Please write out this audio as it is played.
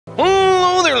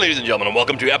Ladies and gentlemen, and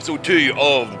welcome to episode 2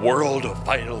 of World of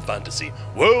Final Fantasy.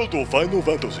 World of Final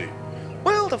Fantasy.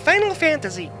 World of Final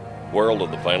Fantasy. World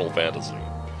of the Final Fantasy.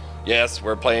 Yes,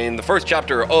 we're playing the first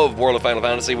chapter of World of Final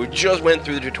Fantasy. We just went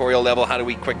through the tutorial level, had a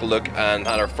wee quick look, and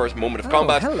had our first moment of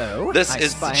combat. Hello. This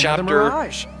is the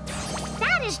chapter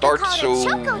start,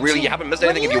 so really you haven't missed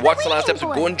anything. If you watched the last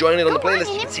episode, go and join it on the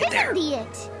playlist. You can see it there.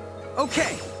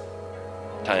 Okay.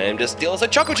 Time to steal us a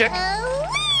Choco Chick.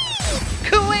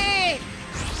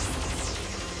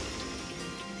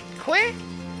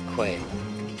 Quit.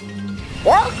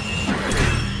 What?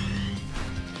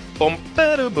 It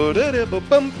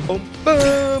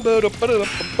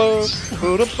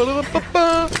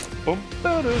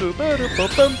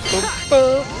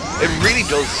really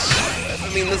does.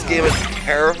 I mean, this game is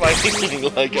terrifying,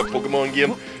 like a Pokemon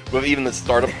game with even the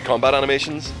startup combat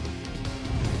animations.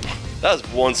 That's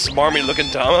one smarmy looking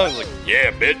Tama. I was like,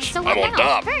 yeah, bitch, so I'm on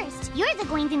top. First, you're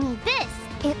going to need this.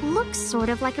 It looks sort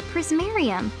of like a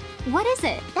prismarium. What is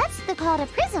it? That's called a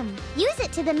prism. Use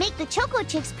it to make the Choco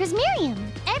Chick's prismarium.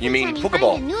 Every You mean time you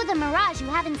Pokeball? find a new the Mirage you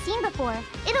haven't seen before,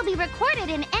 it'll be recorded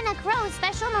in Enna Crow's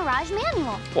special Mirage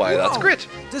manual. Why, that's Whoa. great.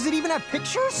 Does it even have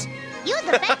pictures? You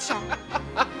the betcha.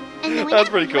 And then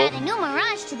That's whenever pretty you cool. add a new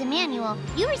Mirage to the manual,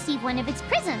 you receive one of its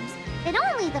prisms. But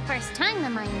only the first time,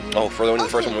 mind you. Oh, for only the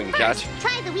first Okay, one we can first, catch.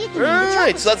 Try the weakening of the Right,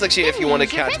 Choco so that's Chick, actually if then you want to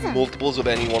use your catch prism. multiples of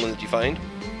any one that you find.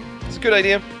 It's a good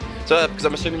idea. So, because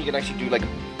I'm assuming you can actually do like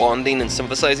bonding and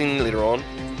synthesizing later on.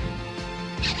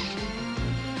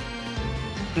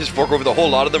 Just fork over the whole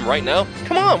lot of them right now.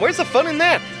 Come on, where's the fun in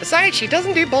that? Besides, she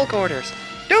doesn't do bulk orders.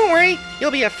 Don't worry,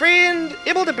 you'll be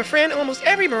able to befriend almost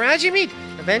every Mirage you meet,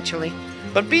 eventually.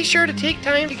 But be sure to take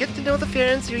time to get to know the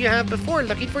friends who you have before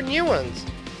looking for new ones.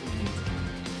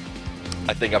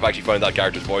 I think I've actually found that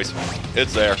character's voice.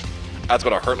 It's there. That's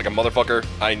gonna hurt like a motherfucker.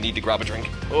 I need to grab a drink.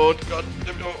 Oh god.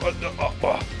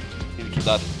 Need to keep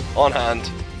that on hand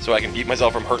so I can keep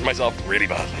myself from hurting myself really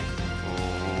badly.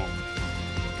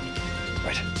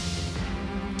 Right.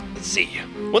 Let's see.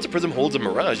 Once a prism holds a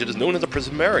mirage, it is known as a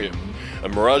prismarium. A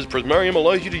mirage prismarium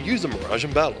allows you to use a mirage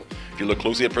in battle. If you look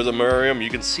closely at prismarium, you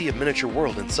can see a miniature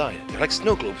world inside. They're like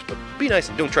snow globes, but be nice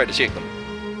and don't try to shake them.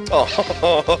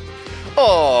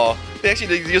 Oh, they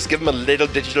actually just give them a little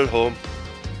digital home.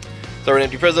 So an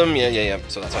empty prism, yeah.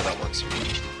 So that's how that works.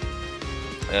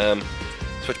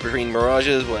 Switch between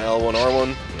mirages, L1,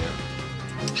 R1.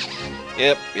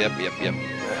 Yeah. Yep.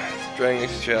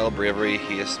 Strength, shell, bravery,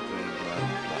 haste, blah.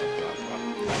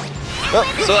 Well,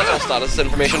 so that's all status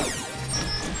information.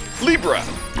 Libra.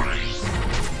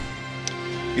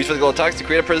 Use physical attacks to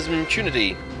create a prism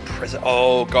tunity.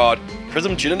 Oh god,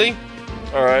 prism tunity?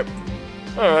 Alright.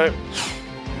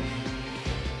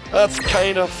 That's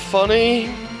kind of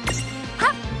funny.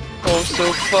 Oh,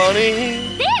 so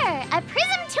funny. There, a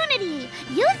prism tunity.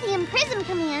 Use the imprism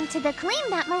command to claim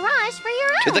that Mirage for your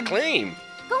own. To the claim.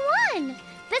 Go on.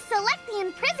 Select the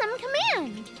imprism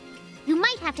command. You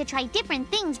might have to try different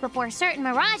things before certain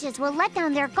Mirages will let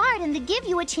down their guard and to give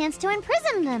you a chance to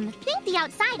imprison them. Think the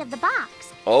outside of the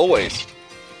box. Always.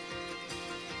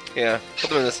 Yeah, put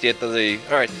them in the state that they...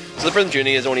 Alright, so the prism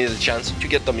tunity is only the chance to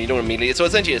get them, you don't immediately... So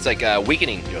essentially it's like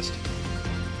weakening, just.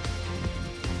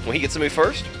 Well, he gets to move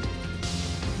first.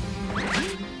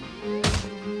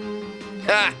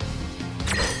 Ha!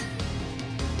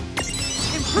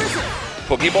 Imprison!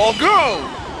 Pokeball,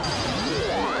 go!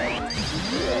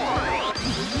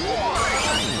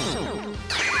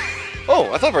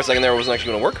 Oh, I thought for a second there it wasn't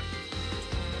actually going to work.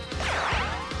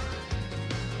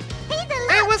 Hey,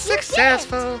 I was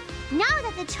successful. Now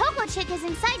that the Choco Chick is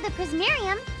inside the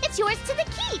Prismarium, it's yours to the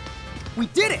keep. We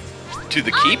did it! To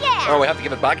the keep? yeah. Oh, we have to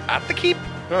give it back at the keep?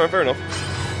 Alright, fair enough.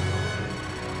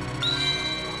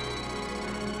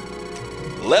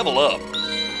 Level up.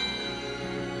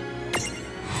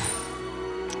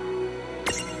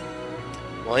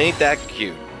 Well, ain't that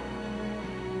cute?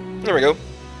 There we go.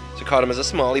 So caught him as a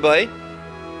smally boy.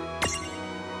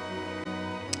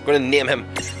 I'm gonna name him.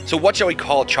 So what shall we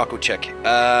call Choco Chick?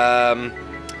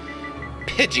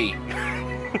 Pidgey.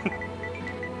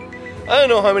 I don't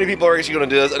know how many people are actually gonna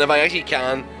do this, and if I actually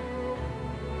can.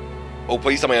 Oh,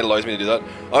 please tell me it allows me to do that.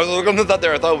 I was looking at that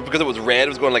there, I thought because it was red, it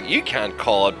was going like, you can't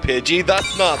call it Pidgey,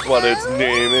 that's not what its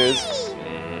name is.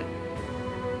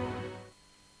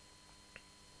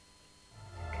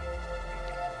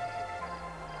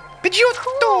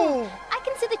 Cool. I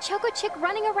can see the Choco Chick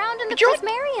running around in the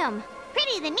prismarium.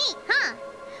 Pretty the neat, huh?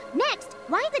 Next,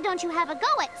 why don't you have a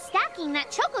go at stacking that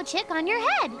Choco Chick on your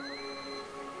head?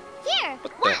 Here,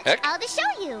 watch, heck? I'll just show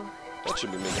you. That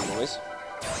should be making noise.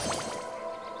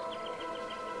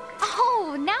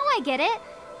 Oh, now I get it.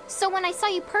 So when I saw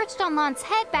you perched on Lon's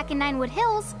head back in Ninewood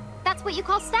Hills, that's what you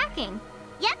call stacking?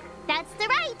 Yep, that's the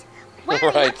right. While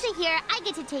I'm up to here, I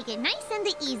get to take it nice and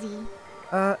easy.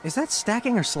 Is that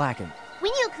stacking or slacking?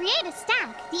 When you create a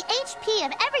stack, the HP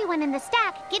of everyone in the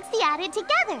stack gets the added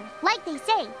together. Like they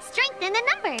say, strengthen the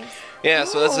numbers. Yeah,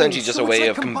 so that's essentially just a way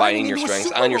of combining your into a strengths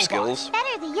super and your robot. skills.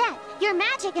 Better than yet, your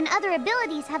magic and other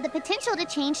abilities have the potential to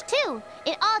change too.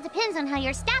 It all depends on how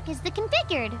your stack is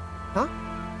configured. Huh?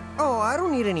 Oh, I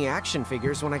don't need any action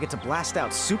figures when I get to blast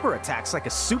out super attacks like a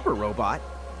super robot.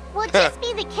 Well, just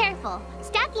be careful.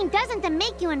 Stacking doesn't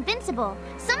make you invincible.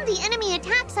 Some of the enemy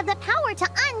attacks have the power to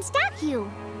unstack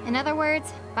you. In other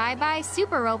words, bye-bye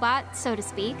super robot, so to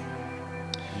speak.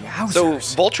 Yowzers.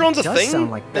 So Voltron's a Does thing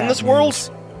sound like in bad this world?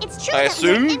 news. It's true I that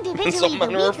we're assume, in individually some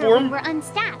manner or weaker form. when we're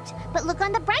unstacked. But look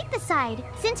on the brighter side.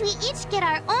 Since we each get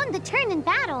our own turn in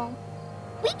battle,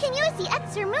 we can use the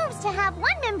extra moves to have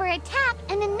one member attack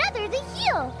and another the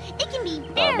heal. It can be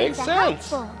very makes sense.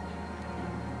 helpful.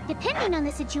 Depending on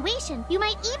the situation, you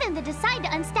might even decide to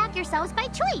unstack yourselves by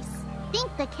choice.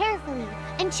 Think carefully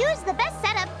and choose the best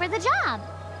setup for the job.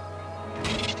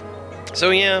 So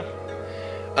yeah,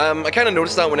 I kind of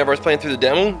noticed that whenever I was playing through the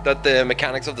demo, that the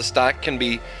mechanics of the stack can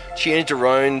be changed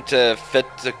around to fit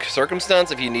the circumstance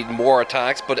if you need more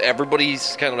attacks, but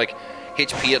everybody's kind of like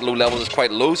HP at low levels is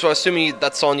quite low, so assuming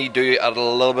that's something you do at a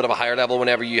little bit of a higher level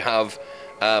whenever you have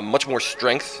much more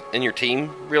strength in your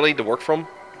team, really, to work from.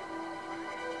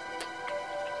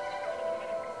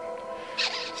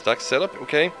 Stack setup,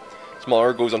 okay.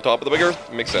 Smaller goes on top of the bigger,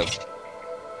 makes sense.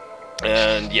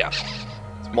 And yeah,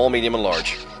 small, medium, and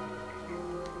large.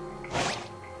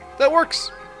 That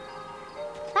works.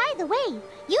 By the way,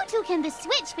 you two can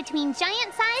switch between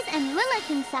giant size and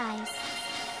Lilican size.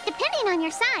 Depending on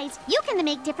your size, you can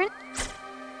make different...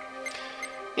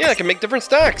 Yeah, I can make different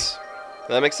stacks.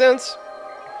 That makes sense.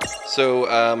 So,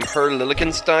 her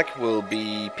Lilican stack will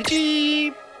be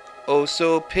Pidgey. Oh,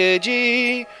 so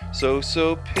Pidgey. So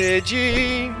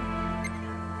Pidgey.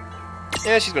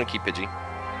 Yeah, she's going to keep Pidgey.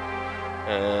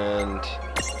 And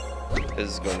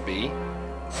this is going to be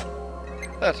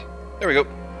that. There we go.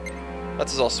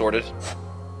 That's all sorted.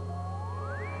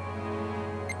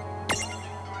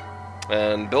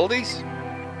 And abilities.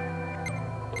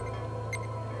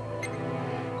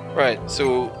 Right,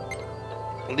 so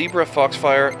Libra,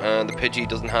 Foxfire, and the Pidgey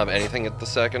doesn't have anything at this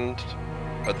second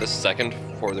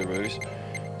for their moves.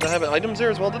 Did I have items there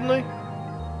as well, didn't I?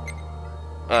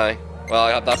 Aye. Well,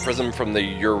 I had that prism from the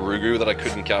Urugu that I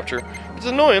couldn't capture. It's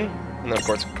annoying. And then, of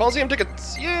course, Coliseum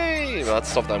tickets. Yay! Well, that's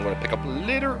stuff that I'm going to pick up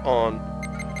later on.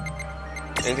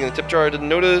 Anything in the tip jar I didn't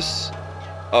notice?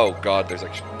 Oh, God, there's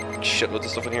like shitloads of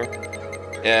stuff in here.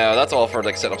 Yeah, that's all for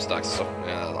like setup stacks and stuff.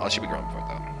 Yeah, I should be grand for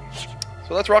that.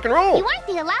 So let's rock and roll! You won't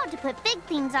be allowed to put big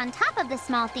things on top of the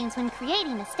small things when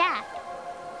creating a stack.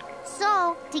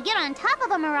 So, to get on top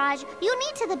of a Mirage, you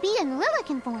need to be in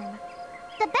Lilican form.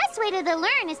 The best way to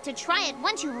learn is to try it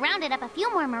once you've rounded up a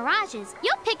few more Mirages.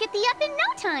 You'll pick it up in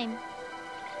no time.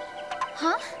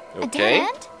 Huh? Okay. A dead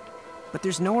end? But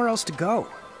there's nowhere else to go.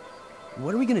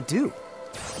 What are we gonna do?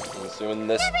 I'm assuming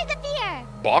this Never the fear.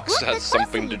 box Look has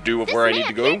something to do with this where I may need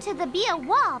to go. appear to be a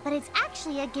wall, but it's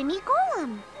actually a gimme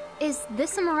golem. Is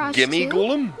this a Mirage Gimme too?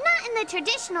 Golem? Not in the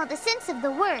traditional sense of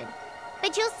the word,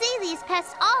 but you'll see these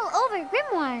pests all over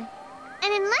Grimoire.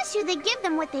 And unless you give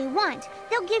them what they want,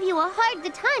 they'll give you a hard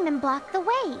time and block the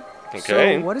way.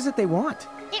 Okay. So what is it they want?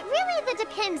 It really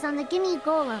depends on the gimme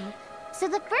golem. So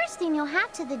the first thing you'll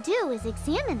have to do is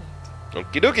examine it.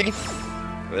 Okie dokie.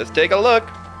 Let's take a look.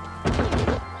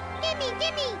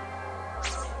 Gimme!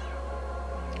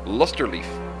 Luster Leaf.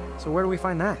 So where do we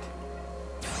find that?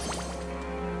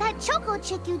 That Choco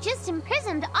Chick you just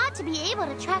imprisoned ought to be able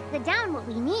to track down what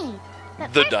we need.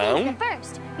 But The first down? things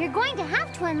first, you're going to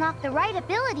have to unlock the right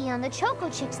ability on the Choco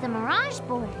Chick's Mirage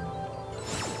board.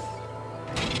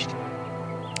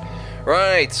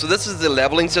 Right, so this is the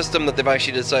leveling system that they've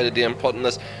actually decided to input in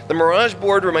this. The Mirage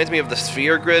board reminds me of the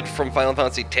Sphere Grid from Final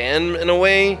Fantasy X in a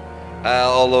way.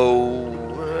 Although,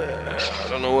 I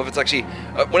don't know if it's actually...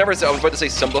 whenever I was about to say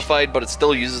simplified, but it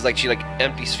still uses actually like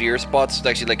empty sphere spots to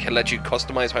actually like let you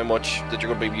customize how much that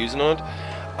you're going to be using on it.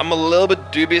 I'm a little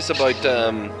bit dubious about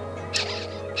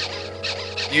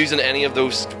using any of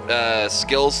those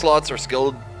skill slots or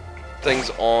skill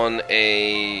things on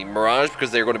a Mirage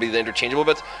because they're going to be the interchangeable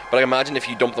bits, but I imagine if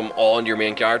you dump them all into your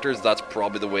main characters, that's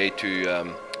probably the way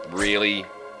to really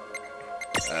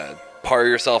power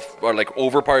yourself, or like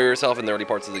overpower yourself in the early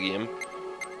parts of the game.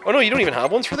 Oh no, you don't even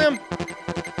have ones for them?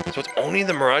 So it's only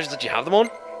the Mirages that you have them on?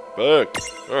 Fuck.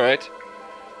 Alright.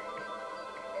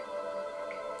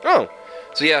 Oh,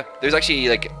 So yeah, there's actually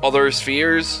like other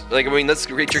spheres. Like, I mean, this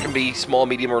creature can be small,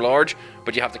 medium, or large,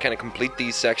 but you have to kind of complete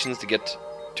these sections to get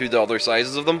to the other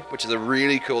sizes of them, which is a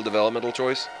really cool developmental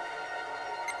choice.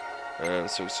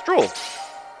 So Stroll.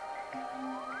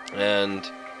 And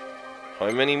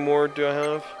how many more do I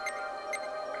have?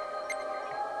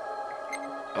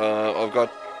 I've got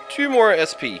 2 more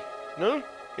SP. No?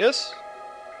 Yes?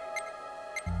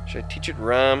 Should I teach it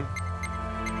Ram?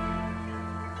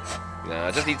 Nah,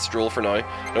 I just need Stroll for now.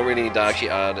 Don't really need to actually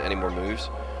add any more moves.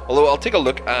 Although I'll take a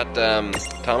look at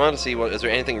Tama to see what is there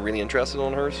anything really interested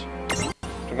on hers.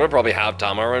 I'm gonna probably have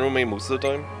Tama around with me most of the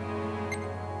time.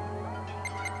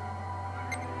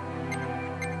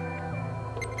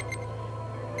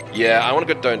 Yeah, I want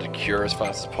to get down to Cure as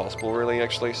fast as possible, really,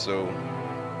 actually, so...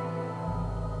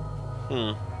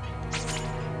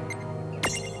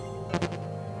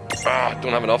 Ah,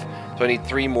 don't have enough. So I need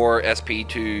 3 more SP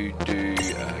to do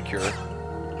Cure.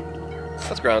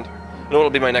 That's grand. You know what'll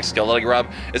be my next skill that I grab?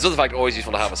 It's just the fact always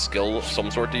useful to have a skill of some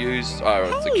sort to use.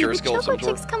 It's a Cure skill of some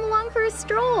sort. Chicks come along for a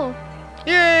stroll.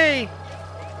 Yay!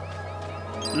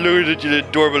 Look at you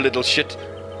adorable little shit.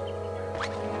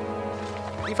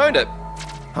 You found it.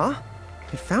 Huh?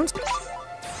 You found...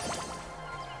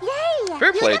 Yay!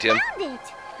 Fair play to him. Found it.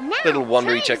 Now, Little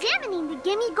wondery try chick. examining the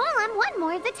gimme golem one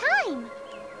more at a time.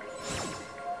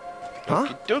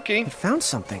 Huh? Dokie. You found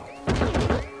something.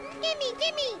 Gimme!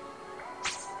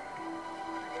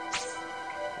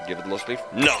 Give it the lust leaf.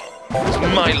 No! It's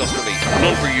my lust leaf.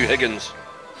 None for you, Higgins.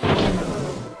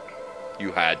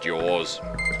 You had yours.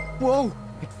 Whoa!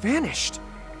 It vanished.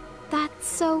 That's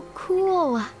so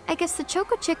cool. I guess the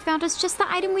Choco Chick found us just the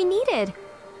item we needed.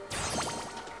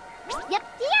 Yep.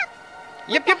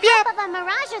 Yep. Of a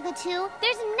mirage of the two,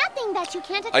 there's nothing that you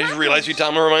can't accomplish. I just realized who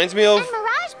Tama reminds me of. And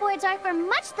mirage boards are for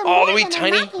much the Oh, more the wee than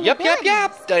tiny. unlocking Yep.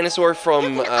 abilities. Dinosaur from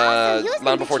You can also use them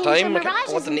Land to Before change Time. your I can't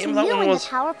remember what the mirages name of that into one new was.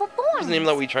 and powerful What was forms. the name of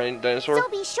that wee dinosaur? So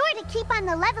be sure to keep on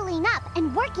the leveling up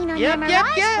and working on Yep, your yep,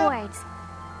 mirage yep. boards.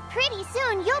 Pretty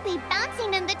soon, you'll be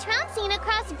bouncing and the trouncing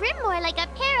across Brimmore like a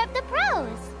pair of the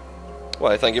pros.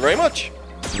 Why, thank you very much.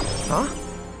 Huh?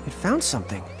 It found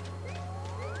something.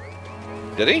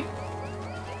 Did he?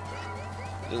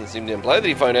 Doesn't seem to imply that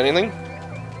he found anything.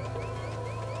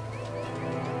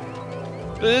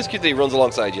 But it is cute that he runs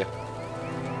alongside you.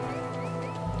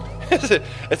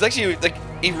 It's actually like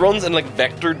he runs in like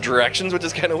vector directions, which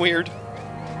is kind of weird.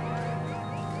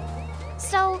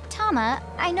 So, Tama,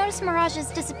 I noticed mirages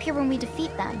disappear when we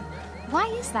defeat them. Why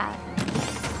is that?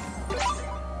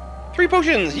 3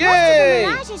 potions! Most of Yay!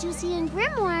 the mirages you see in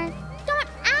Grimoire don't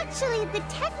actually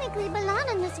technically belong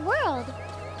in this world.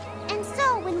 And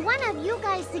so, when one of you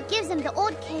guys gives them the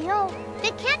old KO,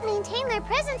 they can't maintain their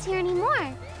presence here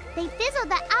anymore. They fizzle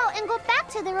that out and go back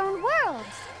to their own worlds.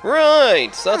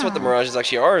 Right, so that's what the mirages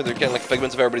actually are. They're kind of like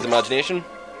figments of everybody's imagination.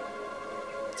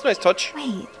 It's a nice touch.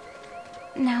 Wait.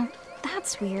 Now,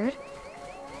 that's weird.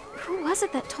 Who was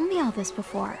it that told me all this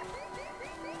before?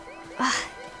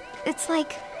 It's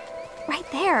like right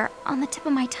there on the tip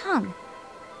of my tongue.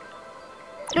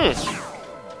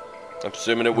 I'm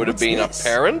assuming it would have What's been this? a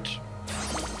parent.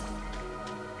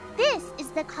 This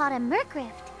is the called a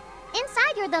Mercrift.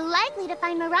 Inside, you're the likely to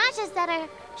find mirages that are,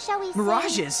 shall we say...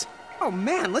 Mirages? Oh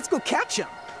man, let's go catch them.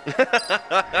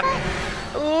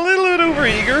 A little bit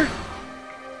overeager.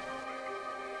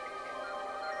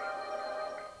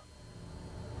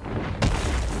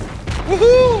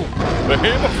 Woohoo!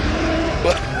 Behemoth!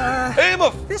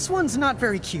 Behemoth! This one's not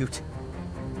very cute.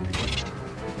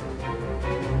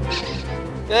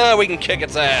 Yeah, we can kick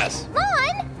its ass.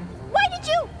 Mon! Why did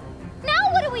you...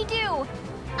 Now what do we do?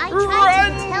 I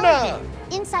tried to Run! tell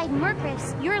you. Inside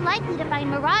Mercrifts, you're likely to find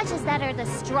mirages that are the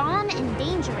strong and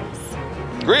dangerous.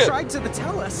 Great. Tried to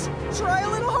tell us. Try a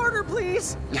little harder,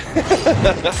 please.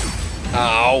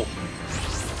 Ow.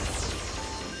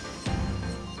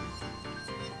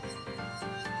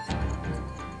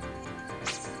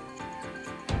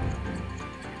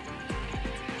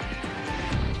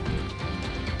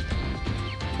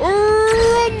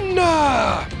 Run!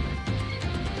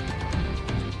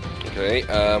 Okay,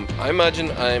 I imagine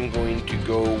I'm going to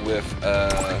go with,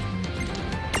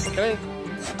 okay.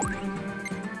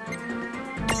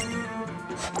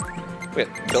 Wait,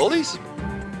 abilities?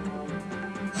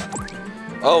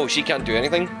 Oh, she can't do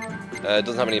anything.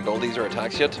 Doesn't have any abilities or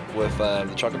attacks yet with the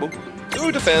Chocobo. So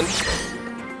defend.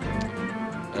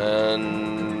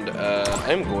 And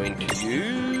I'm going to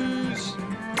use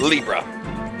Libra.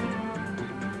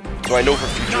 So I know for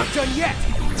future. Not done yet.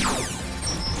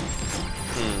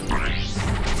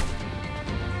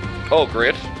 Oh,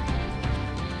 great.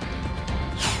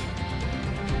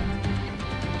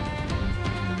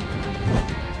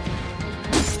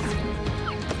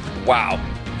 Wow.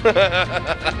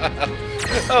 That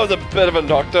was a bit of a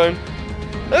knockdown.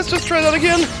 Let's just try that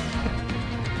again.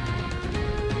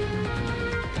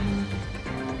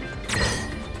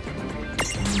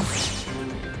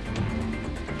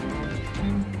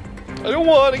 I don't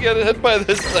want to get hit by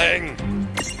this thing.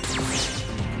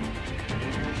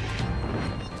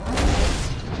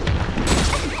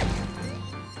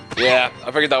 Yeah,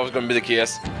 I figured that was going to be the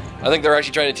case. I think they're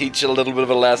actually trying to teach a little bit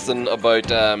of a lesson about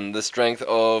the strength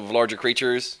of larger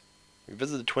creatures. Have you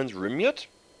visited the twins' room yet?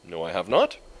 No, I have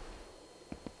not.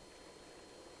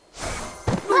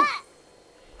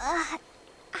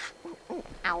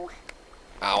 Ow. Ow,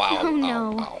 ow, Oh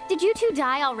no. ow, ow. Did you two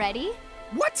die already?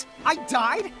 What? I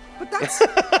died? But that's...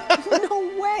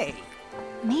 no way.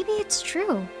 Maybe it's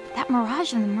true. That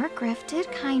mirage in the Murkriff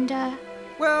did kinda...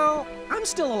 Well, I'm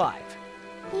still alive.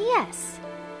 Yes.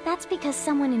 That's because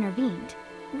someone intervened.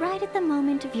 Right at the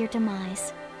moment of your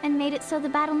demise. And made it so the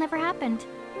battle never happened.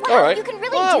 Wow, Alright, you can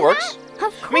really well, that do works. that?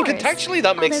 Of course. I mean, contextually,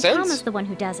 that makes Although sense. Tom is the one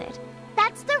who does it.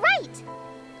 That's the right.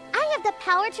 I have the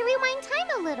power to rewind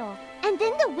time a little, and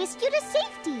then to whisk you to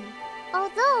safety.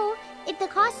 Although, it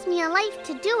costs me a life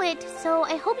to do it, so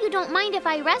I hope you don't mind if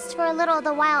I rest for a little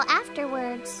the while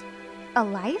afterwards. A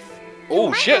life? Oh, You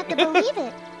might shit. not to believe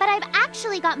it, but I've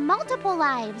actually got multiple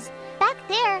lives. Back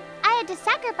there, I had to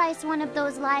sacrifice one of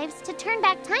those lives to turn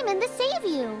back time and to save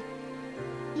you.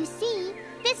 You see,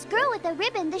 this girl with the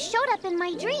ribbon that showed up in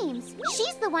my dreams,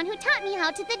 she's the one who taught me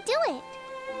how to do it.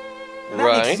 That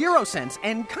Right. makes 0 sense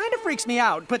and kind of freaks me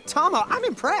out, but Tama, I'm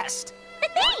impressed.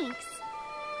 Thanks!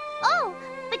 Oh,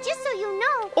 but just so you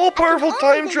know, All-powerful I can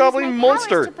only time-traveling use my powers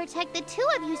monster. to protect the two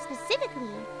of you specifically,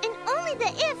 and only the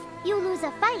if you lose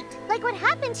a fight, like what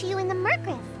happened to you in the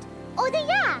Murkrift. Oh, the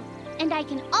yeah! And I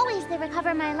can always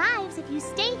recover my lives if you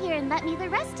stay here and let me the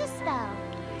rest a spell.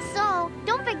 So,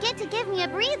 don't forget to give me a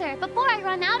breather before I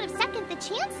run out of second the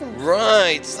chances.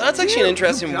 Right, so that's actually an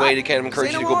interesting You way got to it. kind of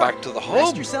encourage Say you no to go more. back to the Rest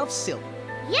hub. yourself silly.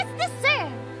 Yes,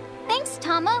 sir! Thanks,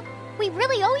 Tama. We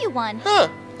really owe you one. Huh,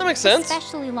 that makes sense.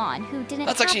 Especially Lon, who didn't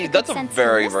That's have actually, the that's good a sense to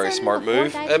very, very listen smart before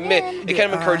move. diving in. It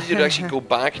kind of encourages you to actually go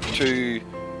back to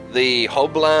the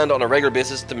hub land on a regular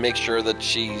basis to make sure that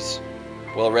she's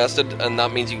well rested, and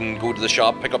that means you can go to the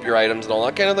shop, pick up your items and all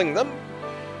that kind of thing.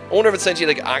 I wonder if it's essentially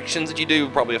like actions that you do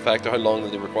probably affect how long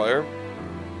that they require.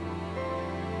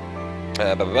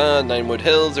 Ninewood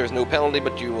Hills, there's no penalty,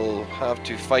 but you will have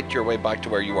to fight your way back to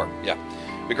where you were. Yeah.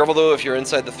 Be careful though, if you're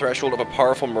inside the threshold of a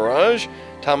powerful mirage,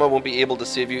 Tama won't be able to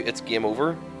save you, it's game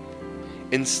over.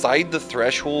 Inside the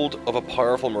threshold of a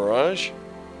powerful mirage?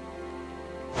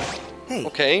 Hey,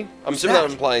 Okay, I'm who's assuming that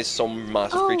that? implies some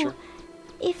massive Oh, creature.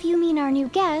 if you mean our new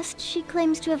guest, she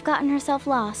claims to have gotten herself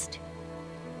lost.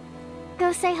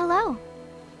 Go say hello.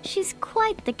 She's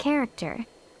quite the character.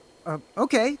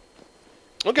 okay.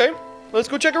 Okay, let's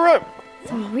go check her out.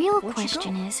 The real Where'd she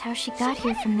question is how she got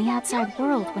here from the outside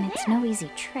world when it's no easy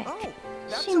trick. Oh,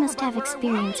 that's She over must by have where I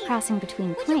experience was. crossing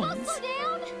between planes.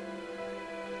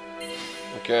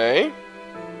 Okay.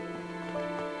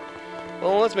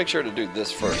 Well, let's make sure to do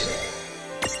this first.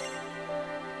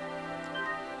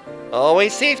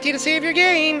 Always safety to save your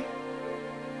game.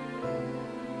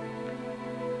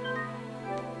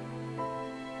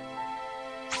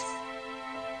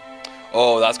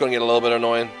 Oh, that's going to get a little bit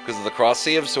annoying because of the cross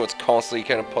save, so it's constantly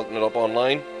kind of putting it up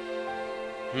online.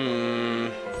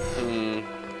 I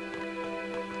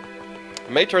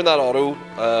may turn that auto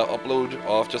upload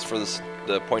off just for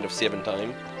the point of saving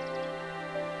time.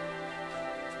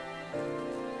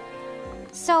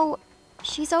 So,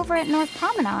 she's over at North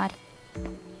Promenade.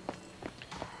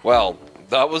 Well,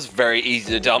 that was very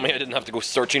easy to tell me. I didn't have to go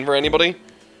searching for anybody.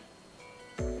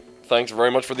 Thanks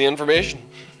very much for the information.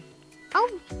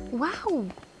 Oh, wow.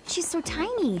 She's so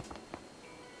tiny.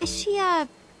 Is she,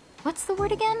 what's the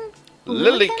word again?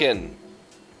 Lilikin.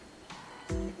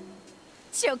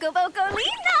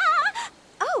 Chocobocolina!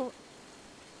 Oh,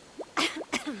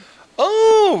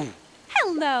 Oh!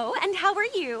 hello, and how are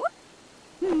you?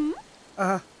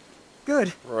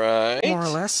 Good. Right. More or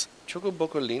less.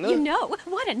 Chocobocolina? You know,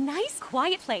 what a nice,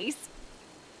 quiet place.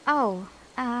 Oh,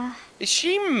 Is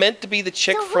she meant to be the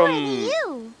chick So who are from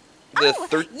you? the Oh,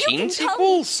 13 you can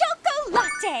sequels? Call me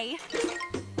Chocolate.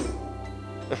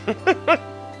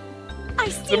 I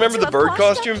seem remember to the have bird washed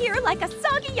up costume? here like a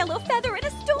soggy yellow feather in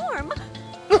a storm.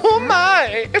 Oh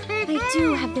my! I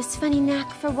do have this funny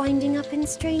knack for winding up in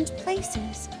strange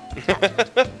places.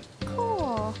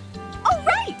 cool. All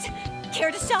right,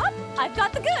 care to shop? I've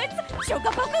got the goods.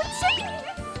 Chocoboco ching.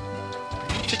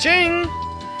 Cha-ching!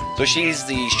 So she's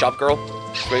the shop girl?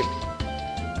 Sweet.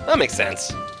 That makes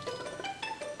sense.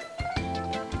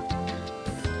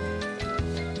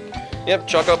 Yep,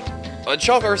 chalk up. let's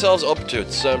chalk ourselves up to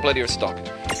it. So plenty of stock.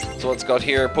 So what's got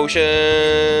here?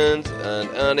 Potions and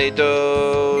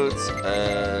antidotes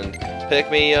and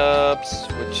pick-me-ups,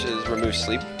 which is remove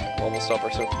sleep. Almost stop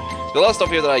or so. There's a lot of stuff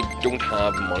here that I don't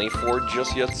have money for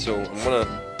just yet, so I'm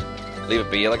gonna leave it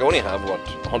be. Like I only have what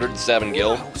 107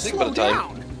 gil. Whoa, Take a bit of time.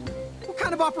 down. What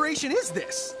kind of operation is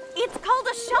this? It's called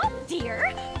a shop,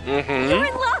 dear. Mm-hmm. You're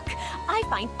in luck. I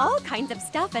find all kinds of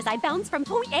stuff as I bounce from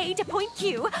point A to point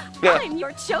Q. Yeah. I'm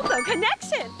your Choco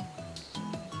connection.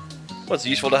 What's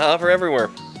useful to have her everywhere.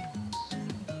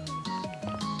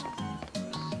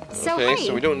 So, Okay, hey,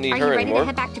 so we don't need are her you ready anymore. to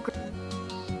head back to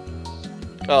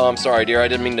Oh, I'm sorry, dear. I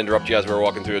didn't mean to interrupt you as we were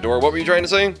walking through the door. What were you trying to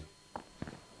say?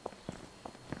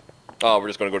 Oh, we're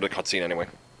just going to go to the cutscene anyway.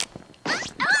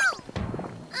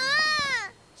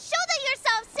 Shoulder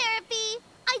yourself, Seraphie!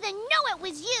 I didn't know it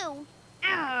was you!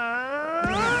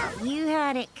 You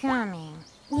had it coming.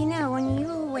 You know, when you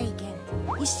awakened,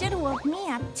 you should have woke me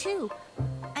up, too.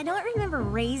 I don't remember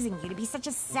raising you to be such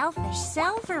a selfish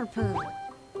selfer-poo.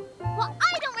 Well,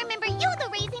 I don't remember you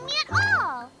raising me at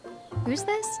all! Who's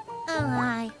this? Oh,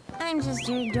 hi. I'm just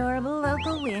your adorable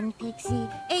local wind pixie,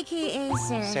 a.k.a.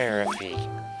 Seraphie. Seraphie.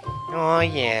 Oh,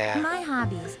 yeah. My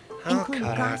hobbies I'll include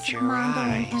cut out gossip, your manga,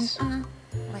 eyes. and,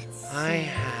 let's see. I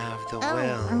have the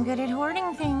Oh, I'm will good at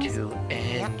hoarding things. to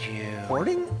end you.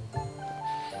 Hoarding?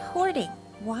 Hoarding.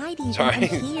 Why do you Sorry.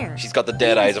 think I'm here? She's got the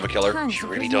dead eyes of a killer. Tons She of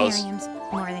really does.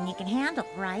 prisonariums. More than you can handle,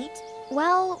 right?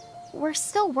 Well, we're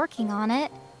still working on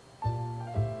it.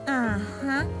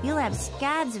 Uh-huh. You'll have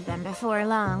scads of them before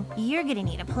long. You're gonna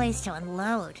need a place to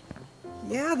unload.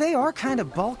 Yeah, they are kind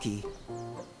of bulky.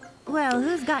 Well,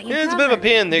 who's got you Yeah, it's a bit of a covered?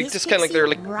 pain. They This just kind of like they're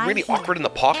like pixie right really here. awkward in the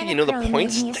pocket. You know, the Anachrony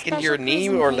points made me a sticking to your special knee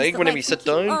prison or case leg that whenever you lets sit keep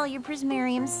down. all your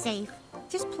prisonariums safe.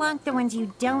 Just plonk the ones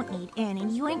you don't need in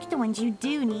and yoink the ones you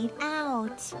do need out.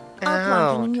 All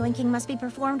plonking and yoinking must be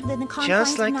performed within the confines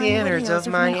Just like of the 9 innards hills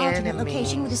of or from an my alternate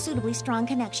location with a enemies. suitably strong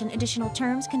connection. Additional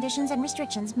terms, conditions, and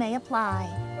restrictions may apply.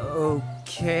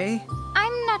 Okay.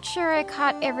 I'm not sure I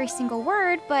caught every single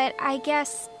word, but I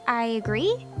guess I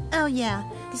agree. Oh yeah,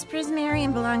 this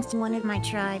prismarium belongs to one of my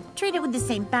tribe. Treat it with the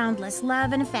same boundless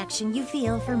love and affection you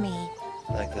feel for me.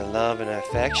 Like the love and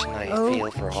affection I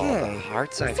feel for all the Okay.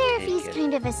 hearts I've Seraphie's taken.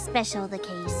 kind of a special the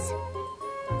case.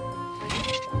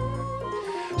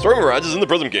 Story Mirage is in the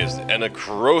prism case, and a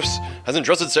Cross has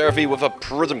entrusted Seraphie with a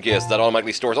prism case that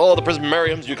automatically stores all the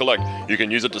prismariums you collect. You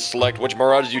can use it to select which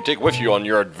mirages you take with you on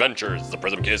your adventures. The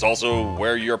prism case also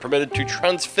where you're permitted to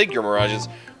transfig your mirages.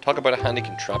 Talk about a handy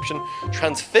contraption.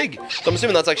 Transfig. So I'm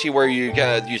assuming that's actually where you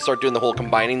start doing the whole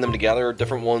combining them together,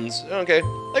 different ones. Okay,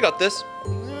 I got this.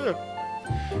 Yeah.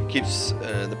 Keeps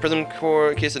the prism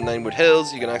core case at Ninewood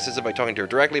Hills. You can access it by talking to her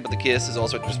directly, but the case is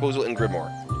also at your disposal in Gridmore.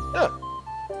 Yeah.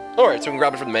 Alright, so we can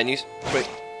grab it from the menus. Wait.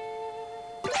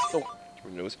 Oh,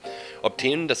 through the nose.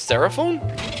 Obtain the Seraphone?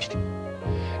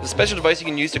 It's a special device you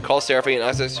can use to call Seraphie and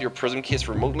access your prism case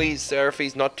remotely.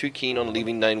 Seraphie's not too keen on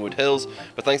leaving Ninewood Hills,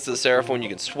 but thanks to the Seraphone, you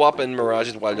can swap in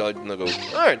mirages while you're out on the go.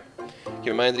 Alright.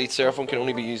 Keep in mind that each Seraphone can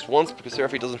only be used once because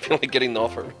Seraphie doesn't feel like getting the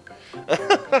offer.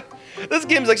 This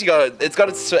game's actually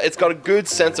got a good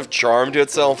sense of charm to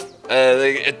itself.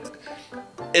 It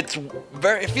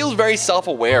feels very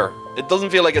self-aware. It doesn't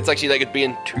feel like it's actually like it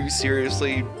being too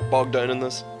seriously bogged down in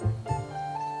this.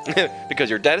 Because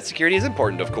your data security is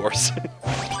important, of course.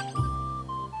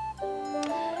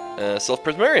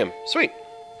 Self-prismarium. Sweet.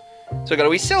 So I got a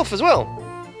wee self as well.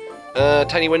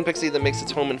 Tiny wind pixie that makes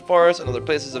its home in forests and other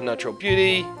places of natural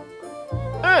beauty.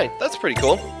 Alright, that's pretty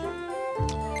cool.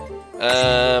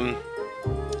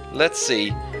 Let's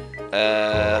see.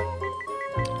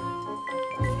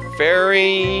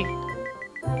 Fairy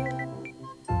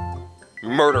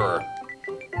murderer.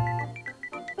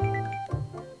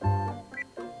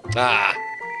 Ah,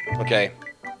 okay.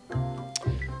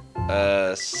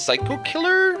 Psycho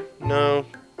killer? No.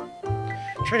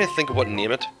 I'm trying to think of what to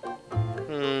name it.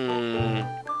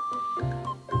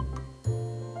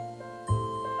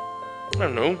 I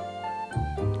don't know.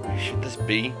 What should this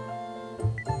be?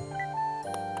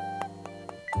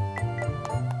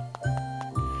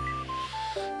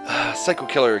 Psycho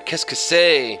killer, qu'est-ce que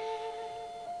c'est?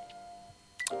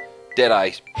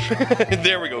 Deadeye.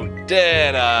 There we go.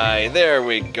 Deadeye. There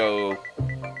we go.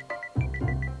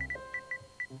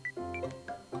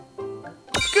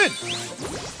 That's good.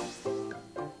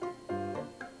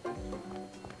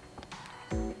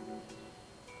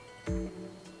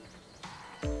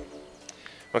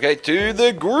 Okay, to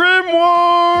the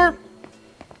Grimoire!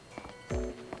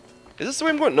 Is this the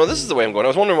way I'm going? No, this is the way I'm going. I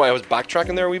was wondering why I was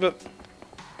backtracking there a wee bit.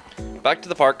 Back to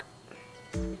the park.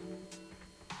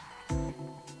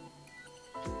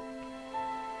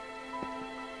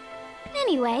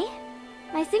 anyway.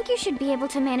 I think you should be able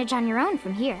to manage on your own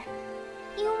from here.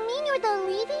 You mean you're the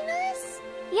leaving us?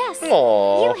 Yes.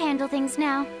 Aww. You handle things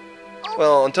now.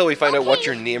 Well, until we find out what Okay,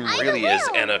 your name I really will. is,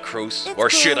 Anna Cruz. It's Or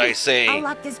cool. should I say, I'll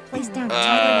lock this place down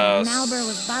tighter than Malboro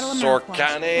with bottle of mouthwash.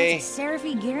 Sorkane? That's a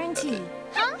Seraphy guarantee.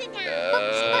 Huh?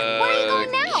 Where are you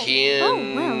going now?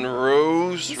 Kin Oh,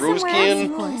 Rose? Somewhere else, Rosekin?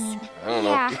 of course. I don't know.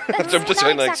 Yeah, I'm just not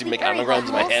trying to exactly actually make very anagrams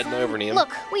in my helpful. head now over name. Look,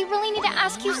 we really need to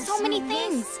ask you so many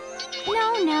things.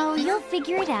 No, you'll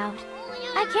figure it out.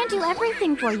 I can't do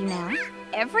everything for you now.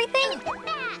 Everything?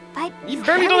 But You've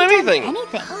barely done haven't anything.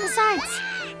 Anything. Besides,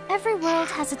 every world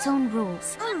has its own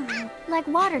rules. Like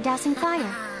water dousing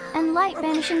fire, and light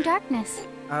banishing darkness.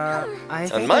 I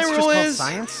think my that's just rule called is-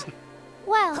 science.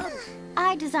 Well,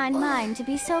 I designed mine to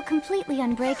be so completely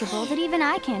unbreakable that even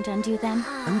I can't undo them.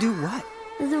 Undo what?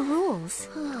 The rules.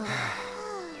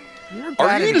 You're Are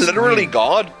bad you at literally explaining.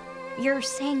 God? You're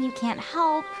saying you can't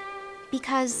help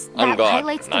because I'm that God,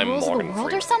 violates and the I'm rules of the Morgan world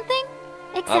or Freeman. something?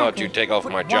 Exactly. How about you take off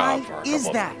my job for a Why couple is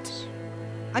of that? months?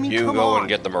 I mean, You come go on. and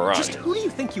get the Mirage. Just who do you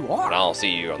think you are? And I'll see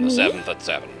you on the Me? 7th at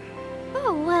 7.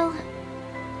 Oh, well.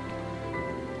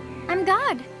 I'm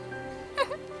God.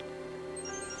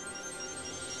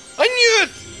 I knew it!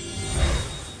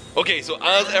 Okay, so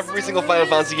as every single Final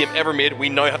Fantasy game ever made, we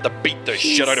now have to beat the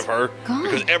shit out of her. God.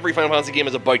 Because every Final Fantasy game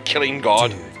is about killing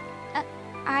God.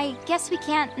 I guess we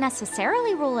can't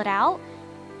necessarily rule it out,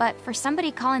 but for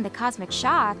somebody calling the cosmic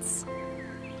shots,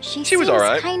 she She seems was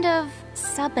alright. kind of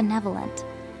sub-benevolent.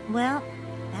 Well,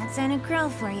 that's Anna Crow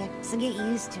for you, so get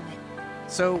used to it.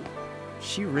 So,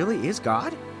 she really is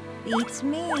God? Beats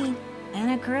me.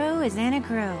 Anna Crow is Anna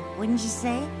Crow, wouldn't you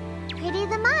say? Pretty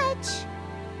the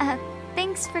much.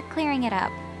 Thanks for clearing it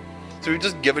up. So we've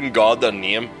just given God the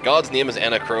name. God's name is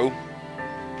Anna Crow.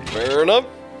 Fair enough.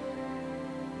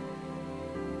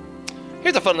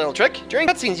 Here's a fun little trick. During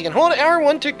cutscenes, you can hold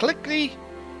R1 to quickly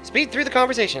speed through the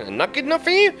conversation. And not good enough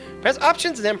for you? Press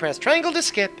options and then press triangle to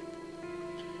skip.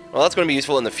 Well, that's going to be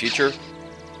useful in the future.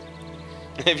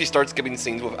 If you start skipping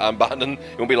scenes with Abandon,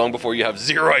 it won't be long before you have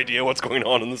zero idea what's going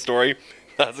on in the story.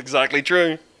 That's exactly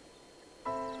true.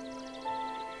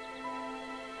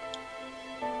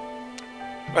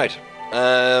 Right.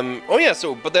 Oh yeah,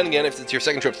 so, but then again, if it's your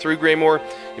second trip through Greymore,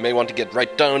 you may want to get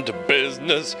right down to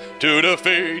business to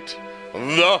defeat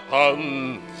the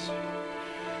Huns.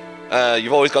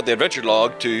 You've always got the adventure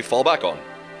log to fall back on.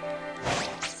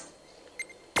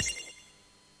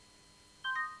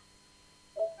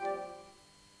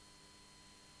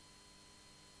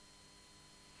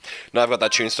 Now I've got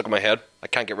that tune stuck in my head. I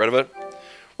can't get rid of it.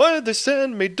 Why did they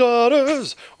send me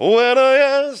daughters when I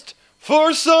asked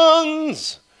for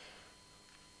sons?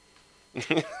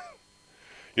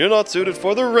 You're not suited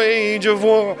for the rage of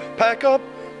war. Pack up,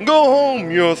 go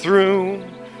home, you're through.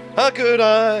 How could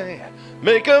I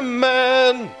make a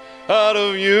man out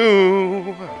of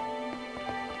you?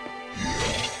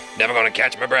 Never gonna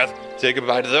catch my breath. Say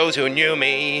goodbye to those who knew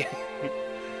me.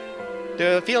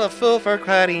 Do I feel a fool for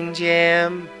quoting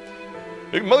Jam?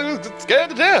 Your mother was scared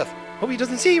to death. Hope he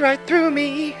doesn't see right through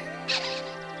me.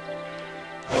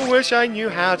 I wish I knew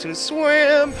how to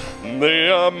swim. Be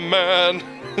a man.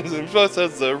 Just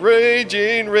as the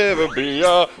raging river, be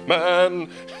a man.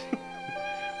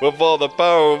 With all the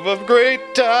power of a great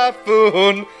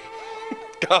typhoon.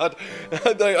 God,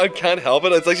 I can't help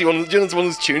it. It's actually one of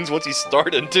those tunes, once you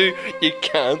start into, you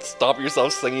can't stop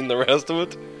yourself singing the rest of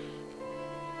it.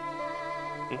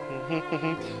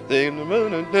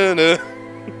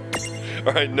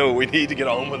 Alright, no, we need to get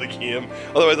on with the game.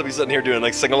 Otherwise I'll be sitting here doing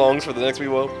like sing-alongs for the next wee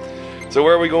while. So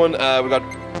where are we going? We got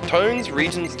towns,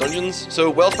 regions, dungeons. So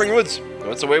Wellspring Woods.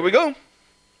 That's the way we go.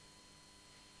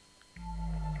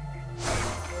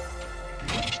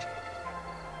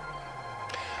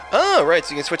 Ah, right,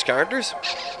 so you can switch characters.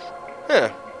 Huh.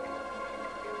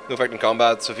 No effect in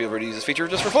combat, so feel free to use this feature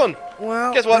just for fun.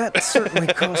 Well, Guess what? that certainly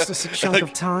cost us a chunk Like,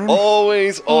 of time.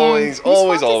 Always pick Oh,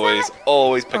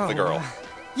 the girl.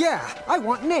 Yeah, I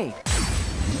want Nate.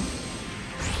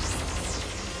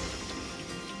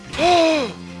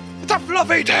 It's a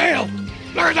fluffy tail!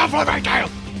 Look at that fluffy tail!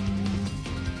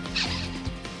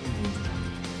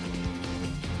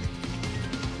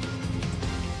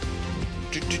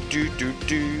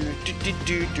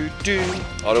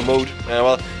 Auto mode.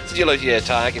 Well, since you allows you to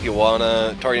attack if you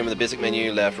wanna. Target him in the basic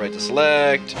menu, left, right to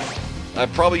select.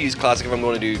 I'd probably use classic if I'm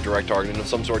going to do direct targeting of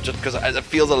some sort, just because it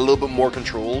feels a little bit more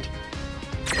controlled.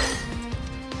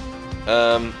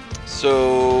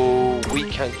 So we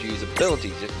can't use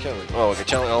abilities yet, can we? Oh, okay,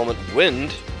 channel element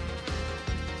wind,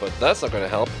 but that's not going to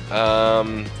help.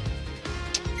 I'm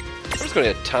just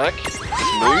going to attack. Just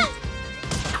move.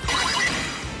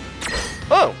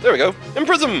 Oh, Oh, there we go.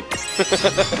 Imprison!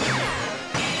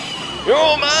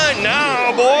 You're mine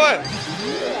now, boy!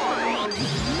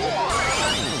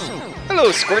 Hello,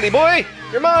 squirty boy!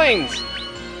 You're mine!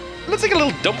 Looks like a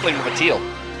little dumpling with a tail.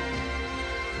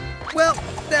 Well,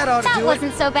 that ought to That do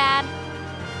wasn't so bad.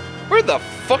 Where the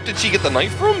fuck did she get the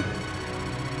knife from?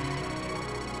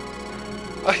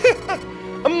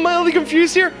 I'm mildly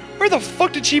confused here. Where the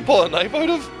fuck did she pull a knife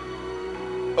out of?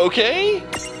 Okay.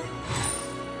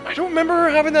 I don't remember her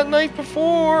having that knife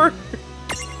before.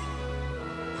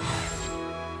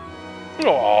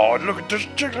 Oh, look at this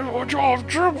chicken.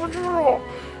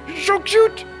 It's so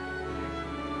cute.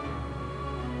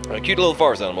 A cute little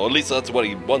forest animal, at least that's what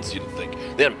he wants you to think.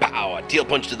 Then pow, a tail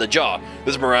punch to the jaw.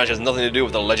 This mirage has nothing to do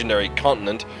with the legendary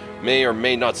continent. May or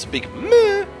may not speak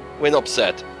meh when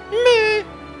upset. Meh.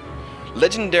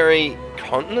 Legendary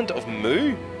continent of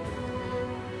Moo?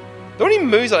 The only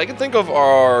moves that I can think of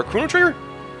are Chrono Trigger.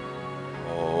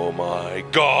 Oh my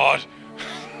god.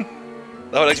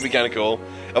 That would actually be kind of cool.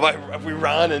 If we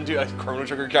ran into a Chrono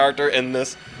Trigger character in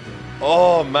this.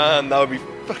 Oh man, that would be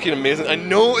fucking amazing. I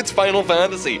know it's Final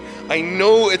Fantasy. I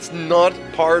know it's not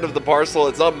part of the parcel.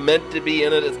 It's not meant to be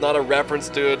in it. It's not a reference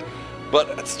to it.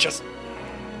 But it's just...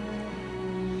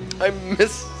 I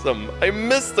miss them. I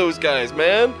miss those guys,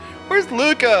 man. Where's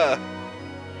Luca?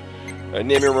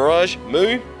 Name your mirage.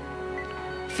 Moo.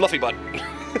 Fluffy butt.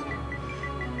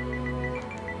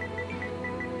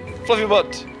 Fluffy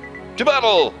butt. To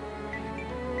battle.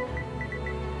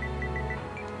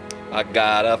 I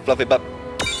got a fluffy butt.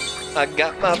 I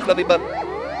got my fluffy butt.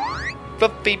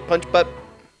 Fluffy punch butt.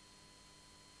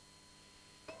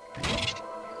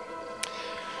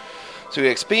 So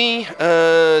XP,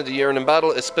 the earn in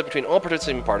battle is split between all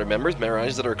participating party members.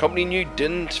 Mirages that are accompanying you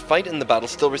didn't fight in the battle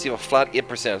still receive a flat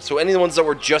 8%. So any of the ones that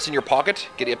were just in your pocket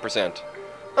get 8%.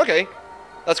 Okay,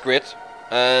 that's great.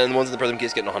 And the ones in the prism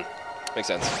case get nothing. Makes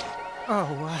sense.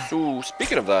 Oh, So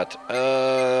speaking of that,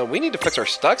 we need to fix our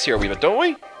stacks here a wee bit, don't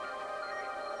we?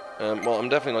 Well, I'm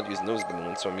definitely not using those at the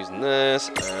moment, so I'm using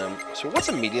this. So what's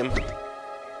a medium?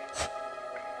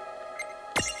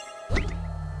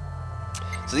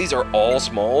 So these are all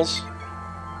smalls.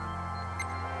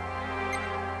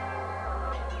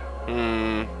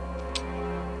 I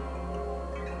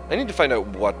need to find out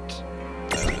what...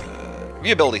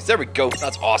 view abilities, there we go,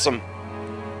 that's awesome.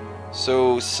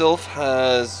 So Sylph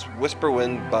has Whisper,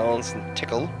 Wind, Balance, and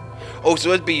Tickle. Oh, so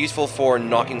it'd be useful for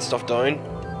knocking stuff down.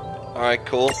 Alright,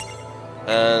 cool.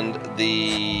 And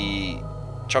the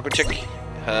Choco Chick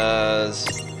has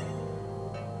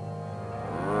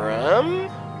Ram,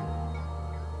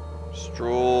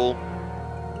 Stroll.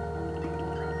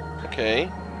 Okay.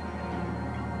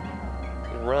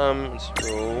 Ram and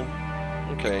Stroll.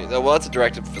 Okay, well that's a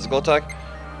directed physical attack.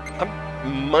 I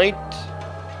might...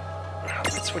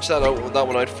 Let's switch that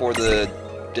one out for the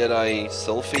Deadeye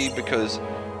Sylphie because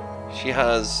she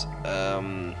has...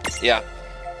 yeah,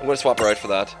 I'm going to swap her out for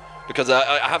that. Because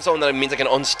I have something that means I can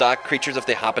unstack creatures if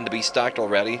they happen to be stacked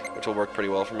already, which will work pretty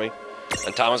well for me.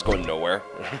 And Tama's going nowhere.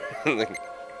 There's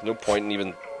no point in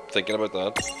even thinking about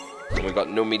that. And we've got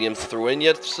no mediums to throw in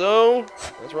yet, so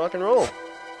let's rock and roll.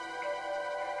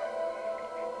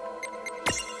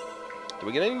 Did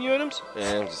we get any new items?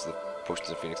 Eh, just the Potions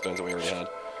of Phoenix Stones that we already had.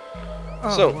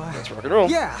 So, let's rock and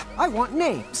roll. Yeah, I want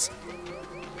names.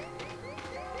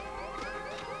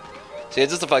 See,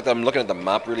 it's just the fact that I'm looking at the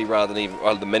map really rather than even,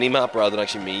 or the mini-map rather than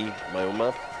actually my own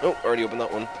map. Oh, already opened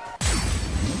that one.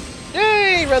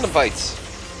 Yay, random fights.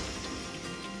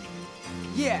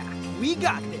 Yeah, we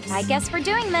got this. I guess we're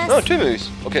doing this. Oh, 2 moves.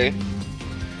 Okay. So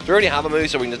we already have a move,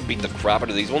 so we can just beat the crap out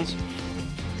of these ones.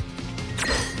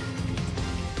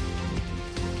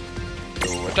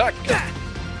 Go attack.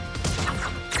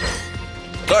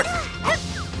 Attack.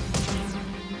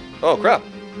 Oh, crap.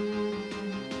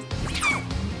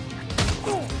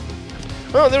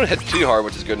 Oh, they don't hit too hard,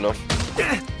 which is good enough.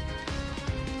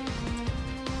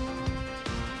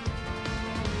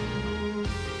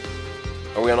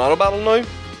 Are we on auto battle now?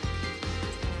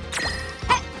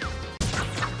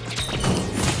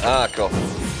 Ah, cool.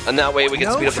 And that way we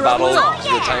can speed up the battle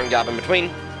to the time gap in between.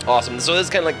 Awesome. So this is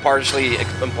kind of like partially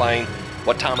implying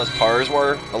what Tama's powers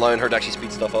were, allowing her to actually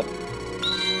speed stuff up.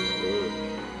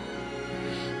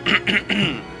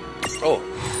 Oh,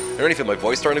 I already feel my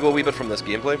voice starting to go a wee bit from this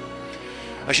gameplay.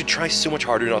 I should try so much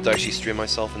harder not to actually stream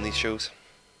myself in these shows.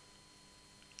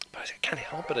 But I can't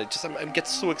help it, I get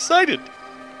so excited.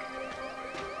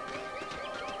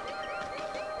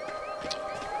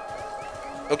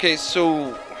 Okay,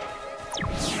 so...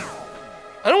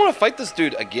 I don't want to fight this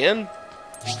dude again.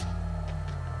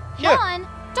 Come on,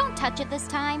 don't touch it this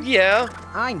time. Yeah.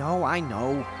 I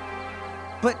know.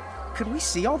 But could we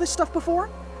see all this stuff before?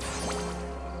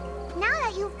 Now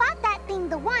that you've fought that thing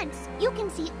the once, you can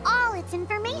see all its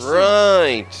information.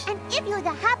 Right. And if you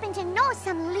happen to know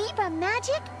some Libra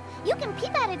magic, you can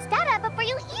peep at its data before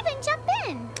you even jump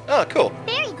in. Ah, cool.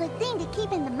 Very good thing to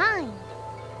keep in the mind.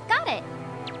 Got it.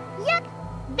 Yep.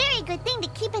 Very good thing to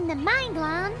keep in the mind,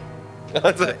 Lon.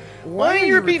 Why are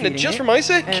you repeating it? Just for my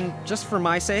sake? And just for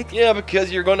my sake? Yeah,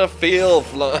 because you're gonna fail,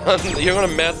 Flan. You're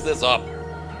gonna mess this up.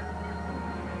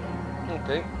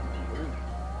 Okay.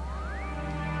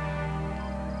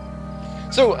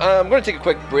 So, I'm going to take a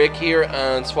quick break here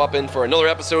and swap in for another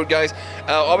episode, guys.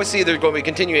 Obviously, there's going to be a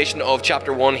continuation of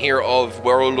Chapter 1 here of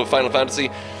World of Final Fantasy.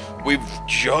 We've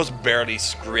just barely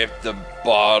scraped the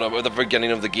bottom, or the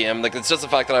beginning of the game. Like, it's just the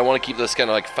fact that I want to keep this kind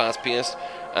of, like, fast-paced.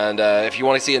 And if you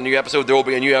want to see a new episode, there will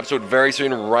be a new episode very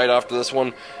soon, right after this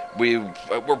one. We're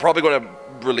probably going to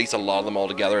release a lot of them all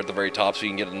together at the very top, so you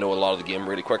can get to know a lot of the game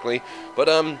really quickly. But,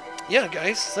 yeah,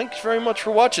 guys, thanks very much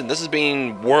for watching. This has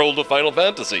been World of Final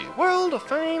Fantasy. World of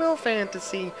Final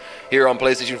Fantasy. Here on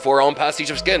PlayStation 4 on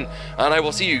PasticheofSkin. And I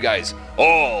will see you guys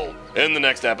all in the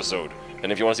next episode.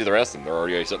 And if you want to see the rest of them, they're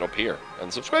already sitting up here.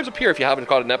 And subscribe's up here if you haven't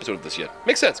caught an episode of this yet.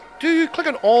 Makes sense. Do click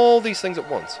on all these things at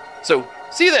once. So,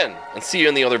 see you then, and see you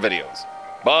in the other videos.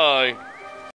 Bye.